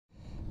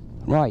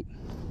Right.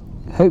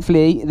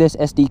 Hopefully this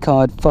SD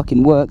card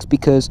fucking works,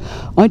 because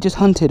I just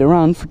hunted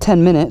around for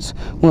 10 minutes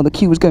while the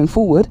queue was going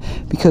forward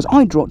because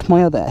I dropped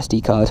my other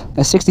SD card.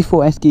 A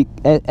 64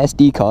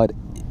 SD card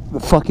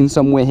fucking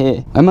somewhere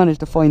here. I managed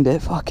to find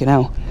it, fucking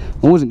hell.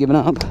 I wasn't giving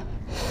up.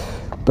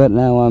 But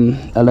now I'm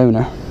a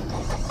loner.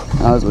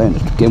 I was a loner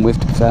to begin with,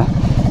 to be fair.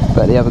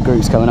 But the other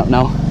group's coming up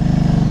now.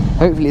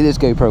 Hopefully this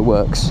GoPro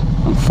works.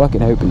 I'm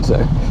fucking hoping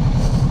so.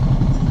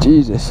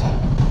 Jesus.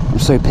 I'm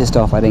so pissed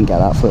off I didn't get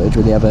that footage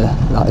with the other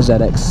like,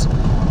 ZX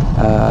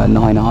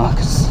 9R,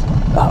 because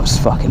that was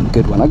a fucking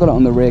good one. I got it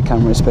on the rear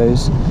camera, I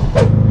suppose.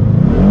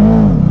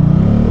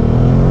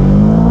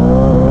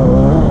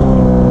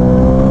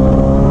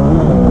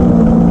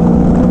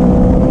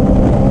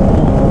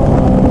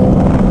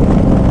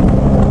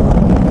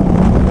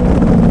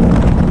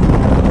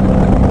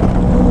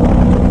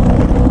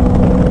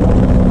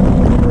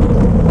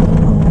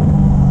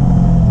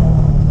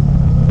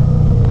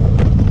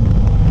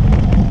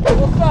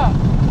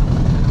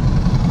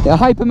 A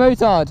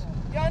Hypermotard.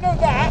 Yeah, I know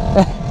that.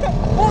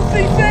 What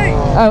cc?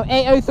 Oh,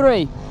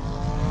 803.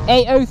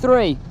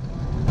 803.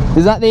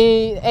 Is that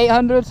the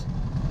 800?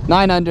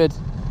 900.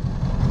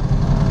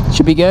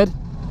 Should be good.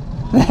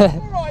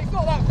 Alright, it's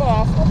not that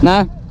fast.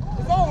 No?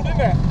 It's old,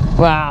 isn't it?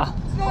 Wow.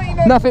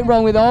 It's Nothing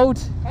wrong with old.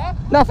 Huh?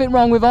 Nothing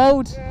wrong with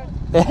old.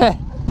 Yeah.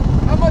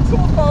 How much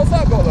horsepower's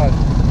that got then?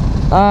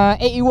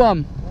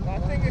 81. I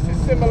think this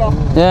is similar.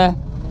 Yeah.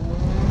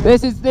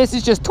 This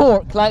is just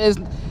torque. Like there's.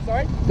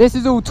 Sorry? This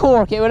is all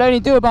torque. It will only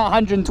do about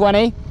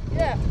 120.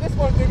 Yeah, this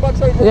won't do much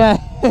over. Yeah.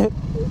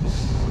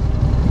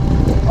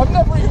 I've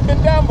never even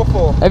been down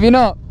before. Have you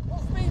not?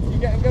 What speeds are you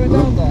getting going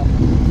down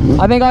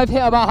there? I think I've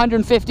hit about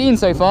 115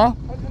 so far.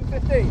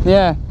 115?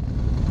 Yeah.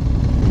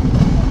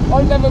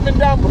 I've never been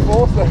down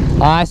before, so.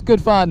 Ah, it's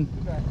good fun.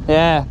 Okay.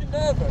 Yeah. I'm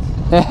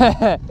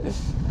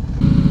nervous.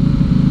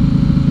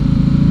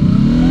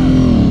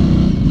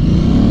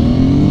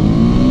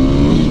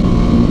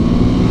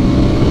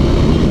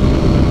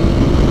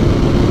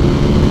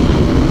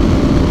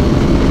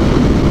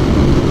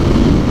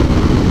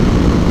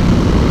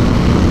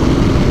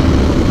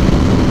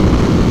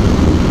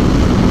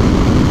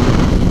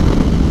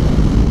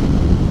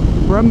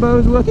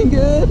 Brembo's looking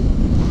good.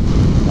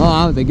 Oh,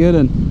 that was a good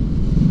one.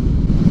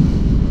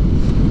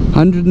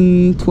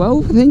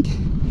 112, I think.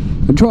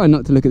 I'm trying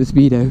not to look at the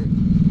speedo.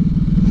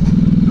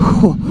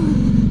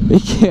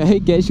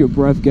 It gets your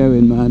breath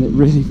going, man. It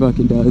really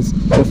fucking does.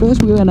 So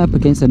first we went up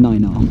against a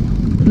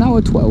 9R. Now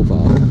a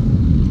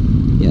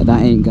 12R. Yeah,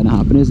 that ain't gonna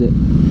happen, is it?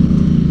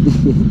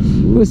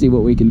 We'll see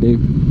what we can do.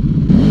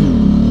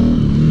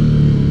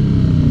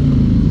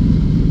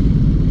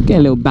 Get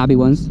little babby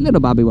ones.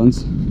 Little babby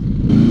ones.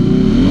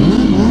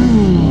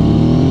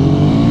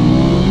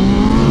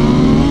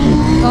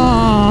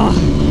 Oh,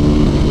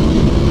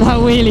 that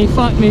wheelie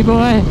fucked me,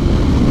 boy.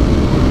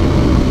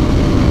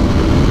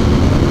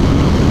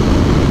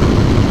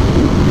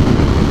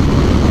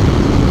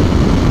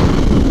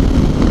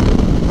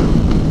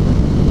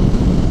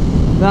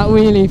 That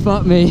wheelie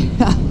fucked me.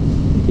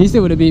 He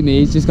still would have beat me,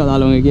 he's just got that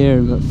long a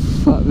gear, but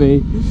fuck me.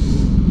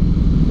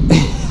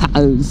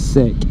 That was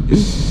sick.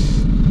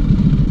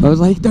 I was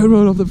like, don't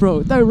roll off the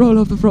throttle, don't roll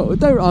off the throttle,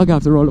 don't. I'm gonna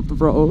have to roll off the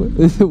throttle.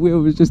 The wheel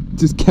was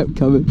just kept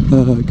coming.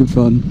 Good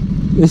fun.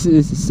 This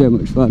is so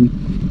much fun.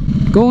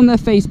 Go on their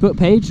Facebook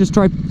page, just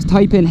type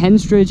in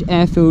Henstridge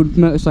Airfield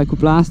Motorcycle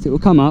Blast, it will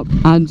come up,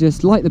 and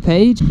just like the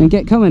page and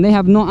get coming. They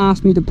have not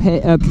asked me to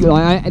pay,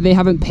 they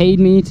haven't paid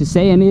me to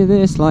say any of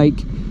this.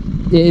 Like,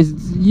 it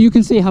is, you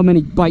can see how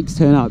many bikes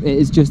turn up. It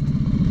is just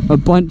a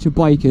bunch of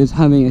bikers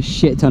having a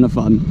shit ton of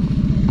fun,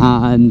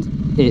 and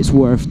it's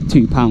worth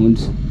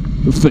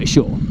 £2 for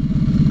sure.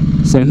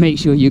 So make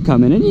sure you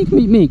come in and you can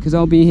meet me, because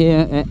I'll be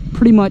here at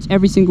pretty much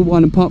every single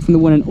one apart from the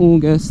one in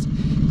August,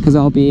 because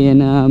I'll be in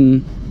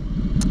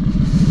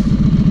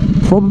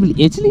probably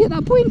Italy at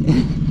that point,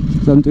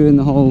 because I'm doing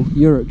the whole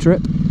Europe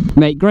trip.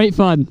 Mate, great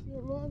fun.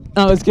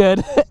 That was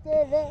good.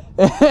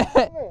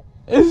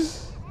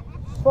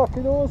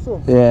 Fucking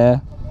awesome. Yeah.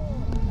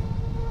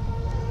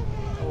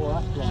 Oh,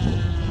 that's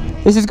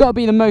great. This has got to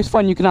be the most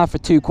fun you can have for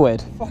 £2.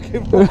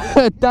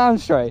 Fucking damn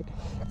straight.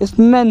 It's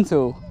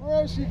mental.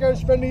 Where else you go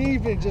spend the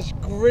evening just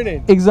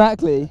grinning?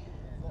 Exactly.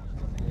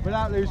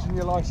 Without losing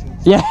your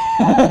license. Yeah.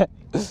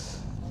 Do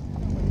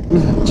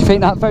you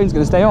think that phone's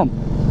going to stay on?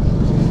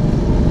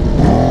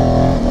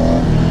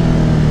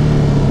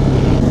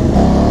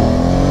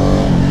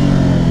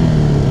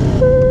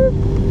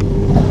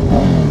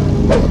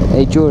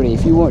 Hey Jordy,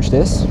 if you watch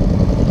this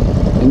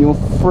and you're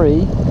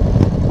free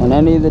on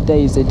any of the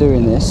days they're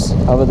doing this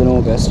other than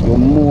August, you're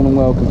more than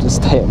welcome to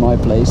stay at my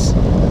place,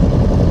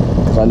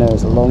 because I know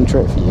it's a long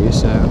trip for you.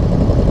 So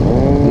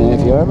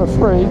if you're ever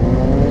free,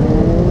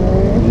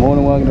 you're more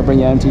than welcome to bring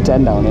your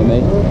MT10 down here,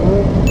 mate.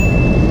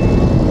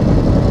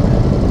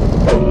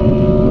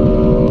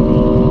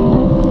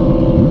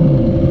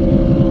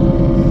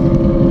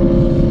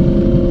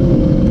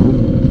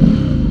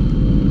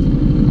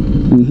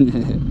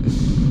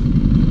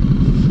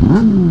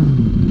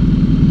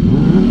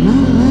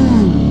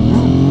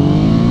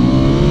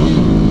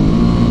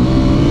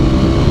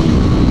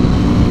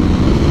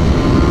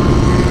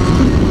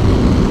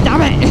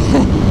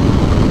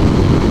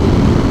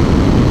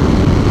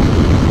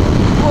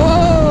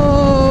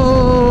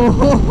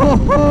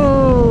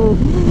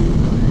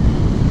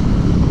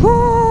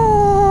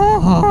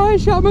 I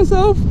shot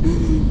myself.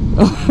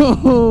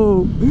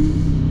 Oh,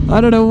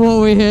 I don't know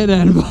what we hit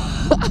then.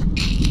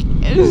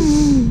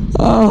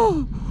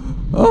 Oh,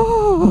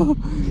 oh.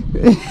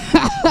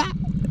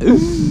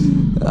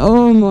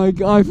 Oh my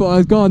god, I thought I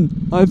was gone.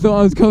 I thought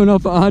I was coming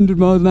off at 100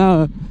 miles an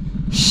hour.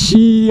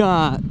 Shit.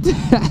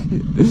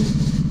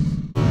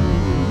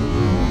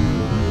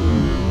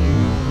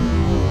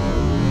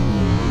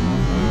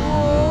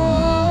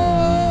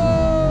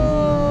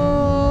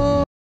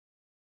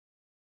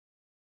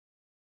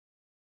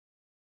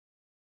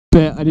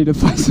 Bit, I need to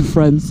find some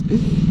friends.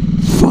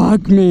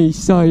 Fuck me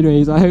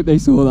sideways. I hope they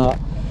saw that.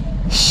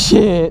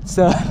 Shit,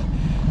 son.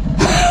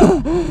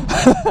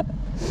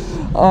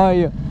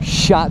 I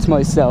shat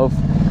myself.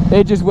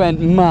 It just went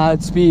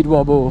mad speed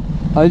wobble.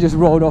 I just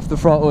rolled off the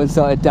throttle and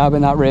started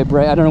dabbing that rear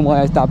brake. I don't know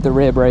why I dabbed the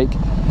rear brake.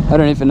 I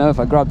don't even know if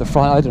I grabbed the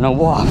front. I don't know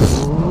what.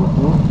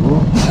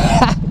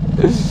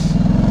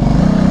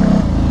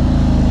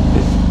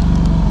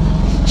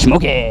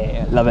 Smoky,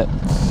 love it.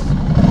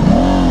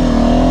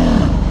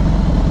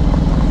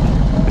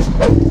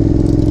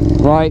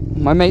 Right,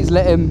 my mate's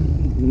let him.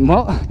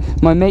 What?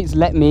 My mate's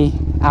let me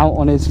out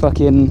on his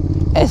fucking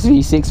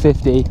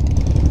SV650.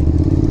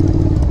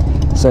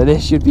 So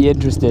this should be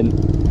interesting.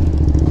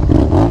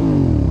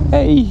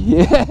 Hey,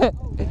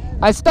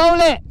 I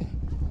stole it.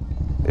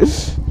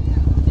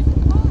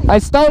 I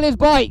stole his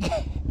bike.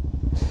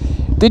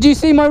 Did you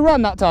see my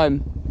run that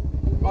time?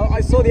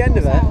 I saw the end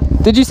of it.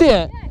 Did you see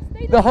it?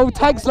 The whole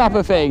tag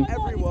slapper thing.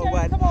 Everyone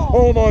went,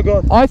 oh my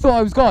god. I thought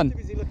I was gone.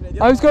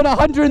 I was going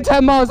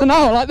 110 miles an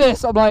hour like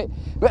this. I'm like,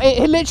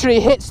 it literally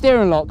hit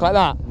steering lock like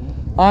that.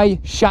 I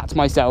shat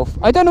myself.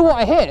 I don't know what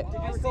I hit.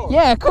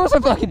 Yeah, of course I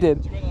fucking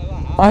did.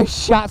 I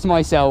shat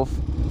myself.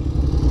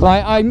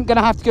 Like, I'm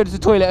gonna have to go to the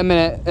toilet a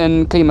minute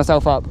and clean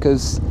myself up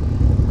because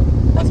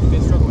That's gonna be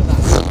a struggle with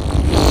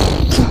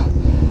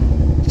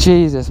that.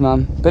 Jesus,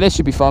 man. But this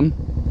should be fun.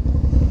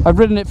 I've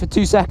ridden it for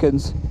 2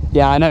 seconds.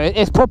 Yeah, I know.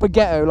 It's proper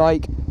ghetto.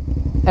 Like,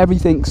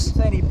 everything's. He's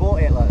saying he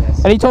bought it like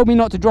this. And he told me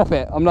not to drop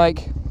it. I'm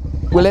like,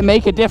 will it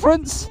make a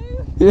difference?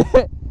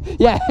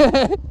 Yeah.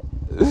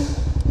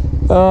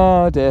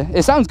 Oh dear.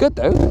 It sounds good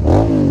though.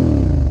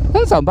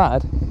 Doesn't sound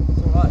bad.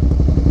 It's alright.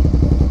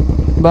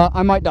 But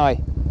I might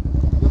die.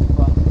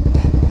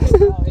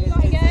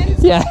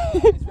 Yeah.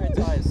 His rear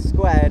tyres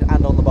squared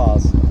and on the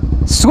bars.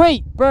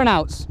 Sweet!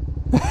 Burnouts!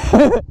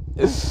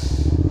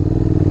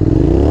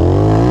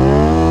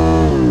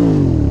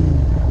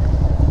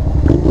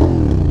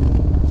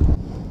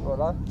 Right,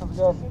 lad, have a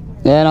go.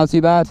 Yeah, not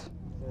too bad. Yeah,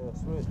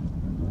 sweet.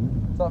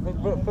 Is that thing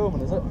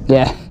filming, is it?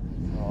 Yeah.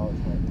 Oh, it's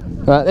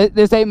great. But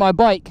this ain't my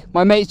bike.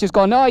 My mate's just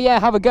gone, oh yeah,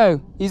 have a go.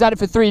 He's had it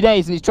for 3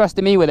 days and he's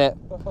trusted me with it.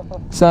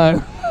 So,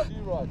 What do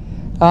you ride?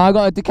 I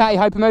got a Ducati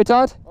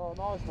Hypermotard. Oh,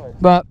 nice, mate.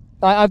 But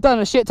I've done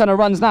a shit ton of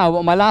runs now, but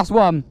on my last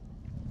one,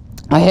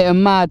 I hit a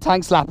mad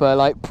tank slapper,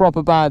 like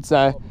proper bad,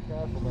 so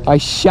Careful, I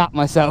shat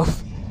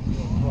myself.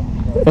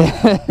 I'm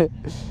gonna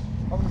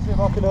see if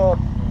I can, I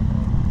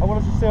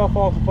want to just see how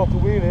far I can fucking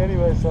wheel it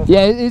anyway, so.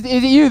 Yeah, is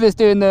it you that's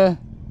doing the,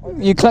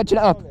 you clutching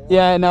it up?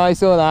 Yeah, no, I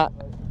saw that.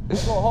 I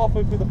got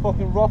halfway through the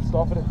fucking rough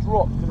stuff and it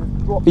dropped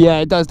and it dropped. Yeah,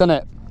 it does, doesn't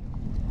it?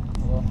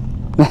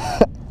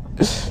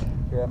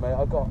 Yeah, mate,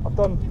 I've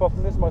done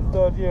fucking, this is my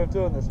 3rd year of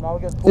doing this now.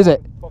 I get Is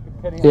it? fucking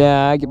penny.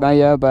 Yeah, I get my,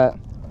 yeah, but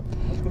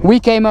we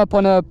came up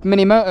on a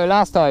mini moto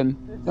last time.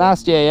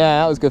 Last year,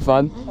 yeah, that was good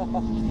fun.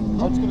 I'm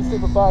just gonna stick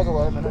my bag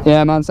away a minute.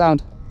 Yeah, man,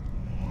 sound.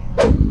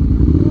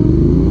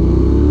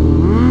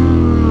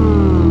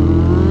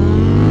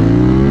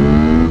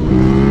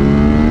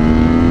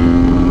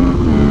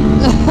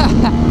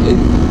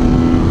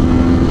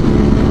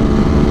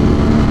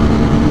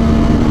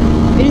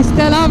 He's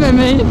still having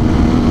me.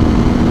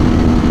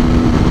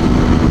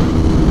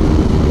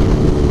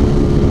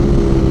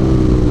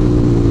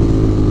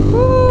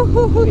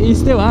 Woo, he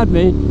still had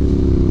me.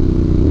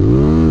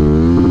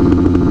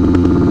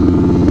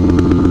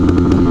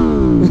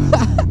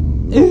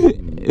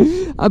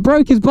 I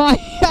broke his bike.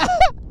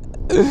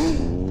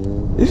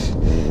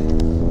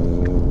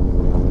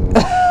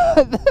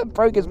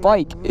 Broke his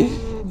bike.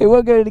 It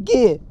won't go into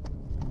gear.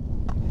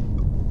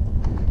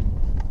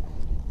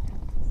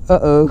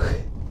 Uh-oh.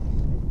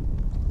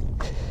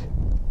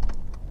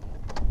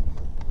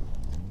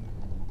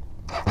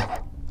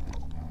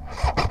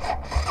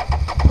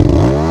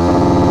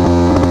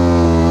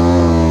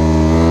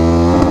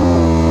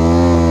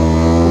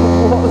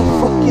 What the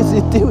fuck is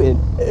it doing?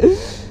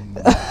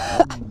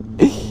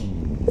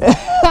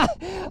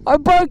 I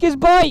broke his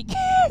bike!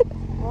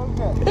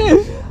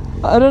 Okay.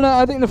 I don't know,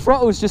 I think the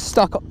throttle's just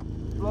stuck up.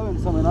 Blowing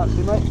something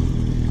actually, mate.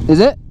 Is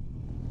it?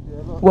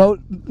 Yeah, look. Well,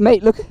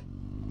 mate, look.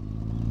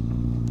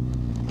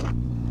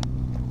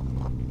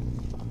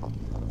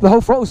 The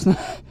whole throttle's... Is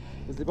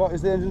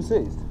the engine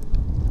seized?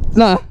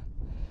 No.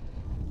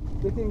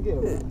 Kick in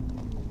gear.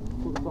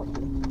 Put the clutch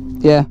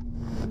in. Yeah.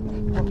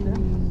 Clutch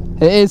in.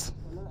 It is.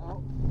 Let it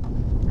out.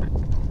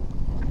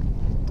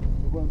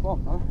 It won't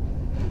bump, no?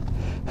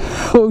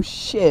 Oh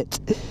shit.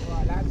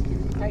 Right, lads, can you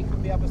take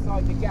from the other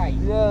side the gate?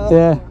 Yeah.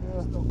 Yeah.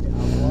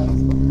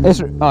 Fine,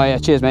 It's, oh yeah,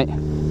 cheers mate.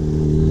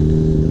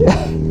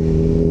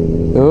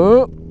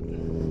 Oh.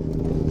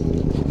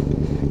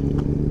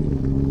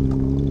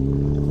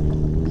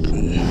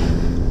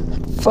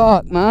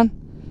 Fuck, man.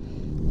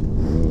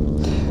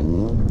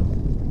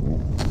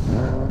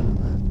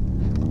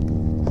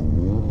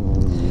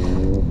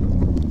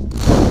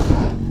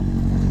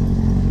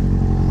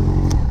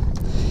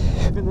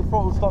 I think the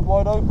throttle's stuck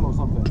wide open or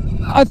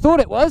something. I thought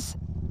it was.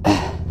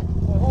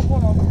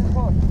 Hold on, I'm looking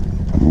fine.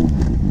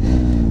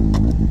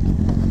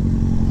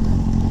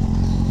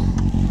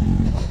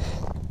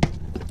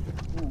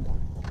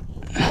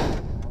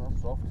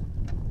 That's soft.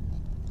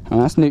 Oh,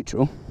 that's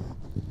neutral.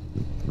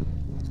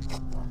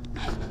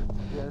 Yeah,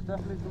 there's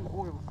definitely some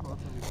oil stuck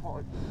in the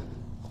pipe.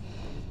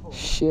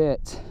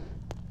 Shit.